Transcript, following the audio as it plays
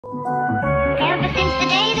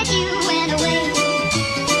day that you went away.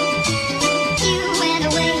 You went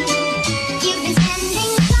away. You've been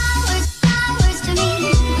sending flowers, flowers to me.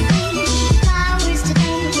 Flowers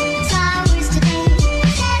today, flowers today.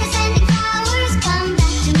 Instead of sending flowers, come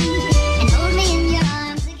back to me and hold me in your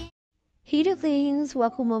arms again. Hey ducklings,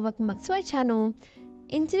 welcome back to my channel.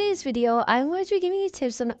 In today's video, I'm going to be giving you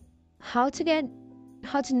tips on how to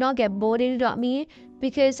not get bored in Adopt Me,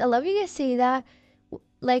 because a lot of you guys say that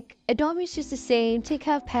like Adopt Me is just the same, take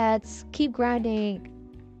care of pets, keep grinding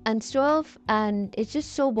and stuff, and it's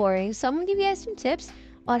just so boring. So I'm gonna give you guys some tips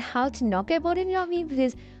on how to not get bored in Adopt Me,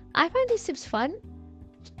 because I find these tips fun,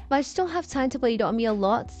 but I just don't have time to play Adopt Me a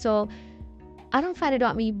lot, so I don't find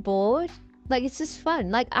Adopt Me bored. Like, it's just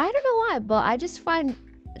fun. Like, I don't know why, but I just find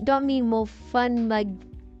Adopt Me more fun, like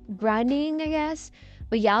grinding, I guess.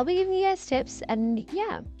 But yeah, I'll be giving you guys tips, and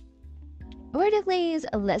yeah. Alright, ducklings,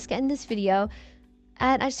 let's get in this video.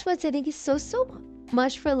 And I just want to say thank you so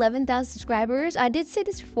much for 11,000 subscribers. I did say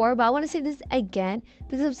this before, but I want to say this again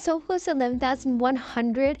because I'm so close to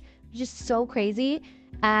 11,100, which is so crazy,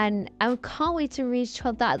 and I can't wait to reach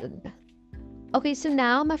 12,000. Okay, so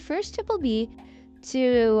now my first tip will be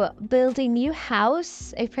to build a new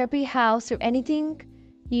house, a preppy house, or anything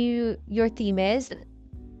your theme is,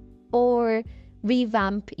 or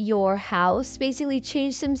revamp your house. Basically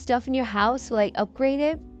change some stuff in your house, like upgrade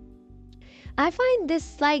it. I find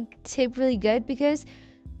this like tip really good because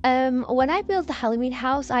when I built the Halloween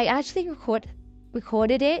house, I actually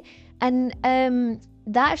recorded it, and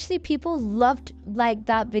that actually people loved like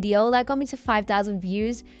that video, like got me to 5,000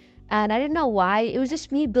 views, and I didn't know why. It was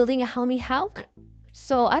just me building a Halloween house.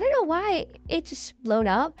 So I don't know why it just blown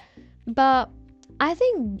up, but I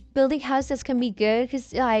think building houses can be good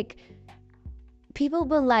because like people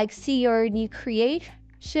will like see your new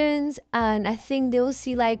creations, and I think they will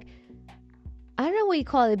see, like, I don't know what you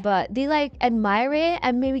call it, but they like admire it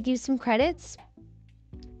and maybe give some credits,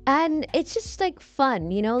 and it's just like fun,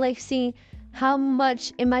 you know, like seeing how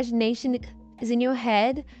much imagination is in your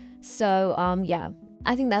head. So yeah,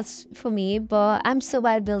 I think that's for me, but I'm so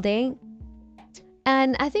bad at building.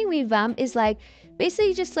 And I think revamp is like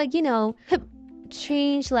basically just like, you know,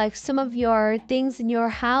 change like some of your things in your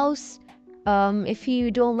house if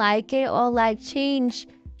you don't like it, or like change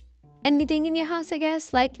anything in your house, I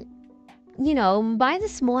guess. Like, you know, buy the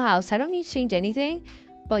small house, I don't need to change anything.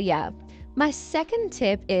 But yeah, my second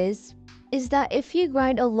tip is that if you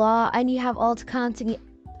grind a lot and you have alt accounts and you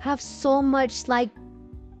have so much like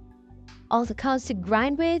alt accounts to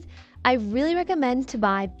grind with, I really recommend to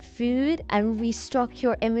buy food and restock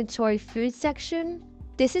your inventory food section.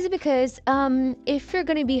 This is because if you're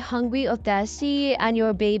gonna be hungry or thirsty and you're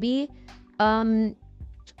a baby,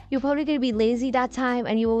 you're probably gonna be lazy that time,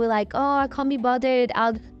 and you will be like, oh, I can't be bothered,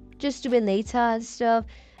 I'll just do it later and stuff,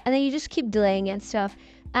 and then you just keep delaying and stuff.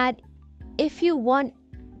 And if you want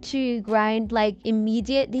to grind like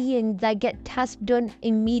immediately and like get tasks done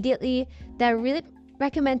immediately, then I really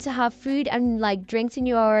recommend to have food and like drinks in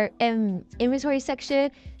your inventory section.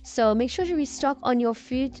 So make sure to restock on your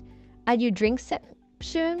food and your drink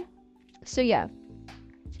section. So yeah,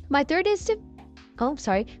 my third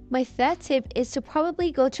tip is to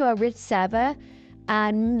probably go to a rich server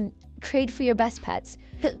and trade for your best pets.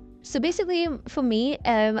 So basically for me,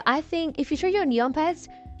 I think if you trade your neon pets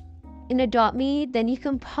in Adopt Me, then you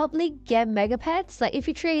can probably get mega pets. Like if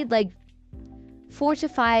you trade like 4 to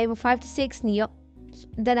 5 or 5 to 6 neon,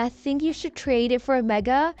 then I think you should trade it for a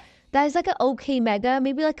mega that is like an okay mega,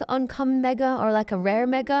 maybe like an uncommon mega or like a rare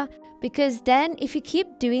mega. Because then if you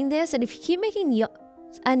keep doing this and if you keep making neons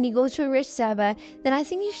and you go to a rich server, then I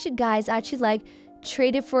think you should guys actually like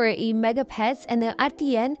trade it for a mega pets, and then at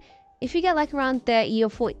the end, if you get like around 30 or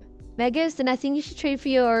 40 megas, then I think you should trade for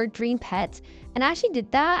your dream pet. And I actually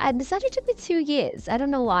did that, and this actually took me 2 years. I don't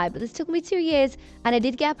know why, but this took me 2 years, and I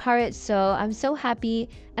did get a parrot, so I'm so happy.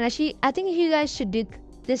 And actually, I think you guys should do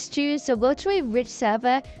this too. So go to a rich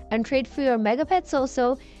server and trade for your mega pets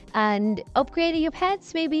also, and upgrade your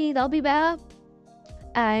pets, maybe that'll be better.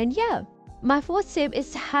 And yeah, my fourth tip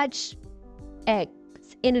is to hatch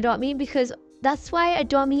eggs in Adopt Me, because that's why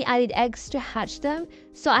Adopt Me added eggs to hatch them.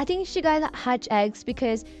 So I think you should guys hatch eggs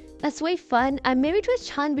because that's way fun, and maybe do a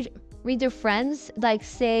challenge with your friends, like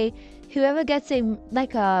say whoever gets a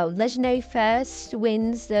legendary first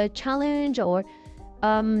wins the challenge, or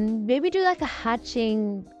maybe do like a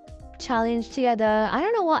hatching challenge together. I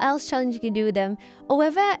don't know what else challenge you can do with them, or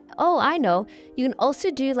whether, oh, I know, you can also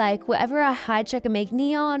do like whatever I hatch I can make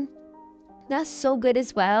neon. That's so good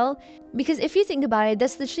as well, because if you think about it,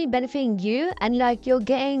 that's literally benefiting you, and like you're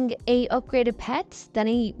getting a upgraded pet than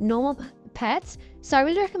a normal pet. So I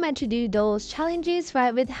really recommend to do those challenges,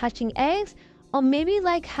 right, with hatching eggs, or maybe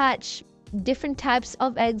like hatch different types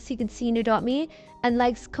of eggs you can see in Adopt Me and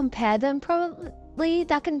like compare them. Probably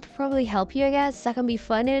that can probably help you, I guess. That can be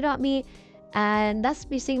fun in Adopt Me. And that's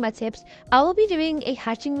basically my tips. I will be doing a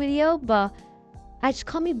hatching video, but I just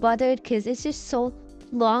can't be bothered because it's just so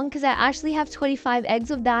long, because I actually have 25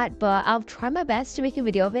 eggs of that, but I'll try my best to make a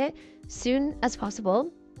video of it soon as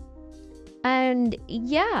possible. And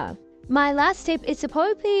yeah, my last tip is to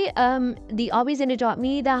probably the obbies in Adopt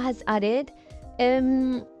Me that has added.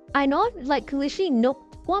 I know like literally no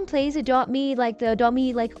one plays Adopt Me, like the Adopt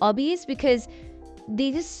Me like obbies, because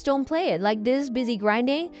they just don't play it. Like they're just busy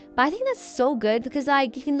grinding. But I think that's so good because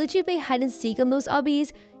like you can literally play hide and seek on those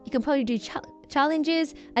obbies. You can probably do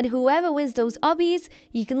challenges, and whoever wins those obbies,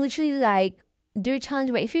 you can literally like do a challenge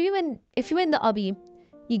where if you win the obby,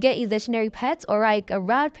 you get a legendary pet or like a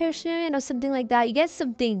rad person or something like that. You get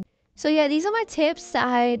something. So yeah, these are my tips that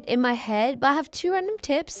I had in my head, but I have 2 random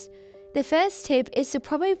tips. The first tip is to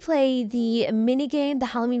probably play the minigame, the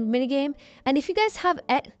Halloween minigame. And if you guys have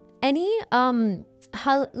any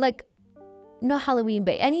like not Halloween,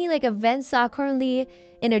 but any like events that are currently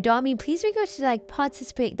in Adopt Me, please make sure to like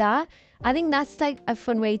participate that. I think that's like a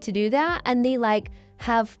fun way to do that. And they like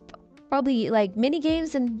have probably like mini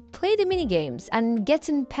games and play the mini games and get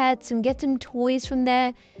some pets and get some toys from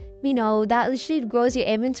there. You know, that literally grows your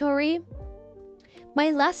inventory.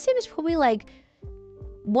 My last tip is probably like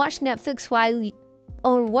watch Netflix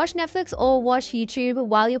or watch YouTube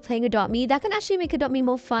while you're playing Adopt Me. That can actually make Adopt Me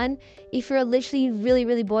more fun if you're literally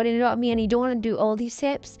really bored in Adopt Me and you don't want to do all these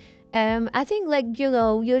tips. I think like, you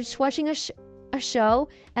know, you're just watching a show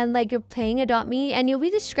and like you're playing Adopt Me and you'll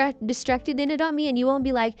be distracted in Adopt Me and you won't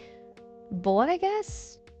be like bored, I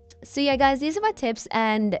guess. So yeah guys, these are my tips,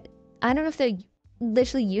 and I don't know if they're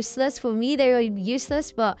literally useless. For me they're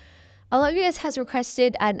useless, but a lot of you guys has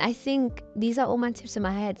requested, and I think these are all my tips in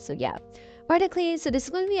my head. So yeah, radically. So this is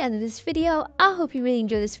going to be the end of this video. I hope you really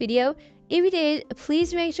enjoyed this video. If you did,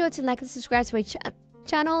 please make sure to like and subscribe to my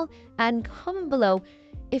channel and comment below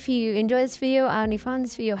if you enjoyed this video and you found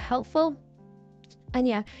this video helpful. And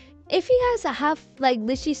yeah, if you guys have like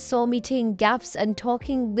literally saw me taking gaps and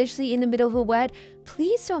talking literally in the middle of a word,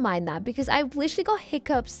 please don't mind that, because I've literally got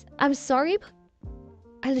hiccups. I'm sorry, but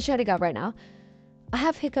I literally had a gap right now. I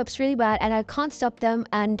have hiccups really bad and I can't stop them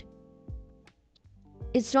and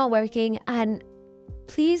it's not working. And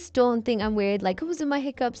please don't think I'm weird like who's in my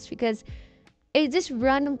hiccups, because it just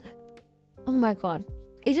oh my god,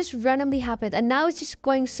 it just randomly happened and now it's just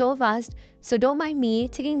going so fast. So don't mind me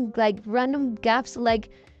taking like random gaps, like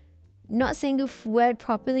not saying the word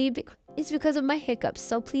properly. It's because of my hiccups,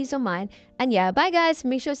 so please don't mind. And yeah, bye guys,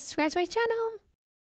 make sure to subscribe to my channel.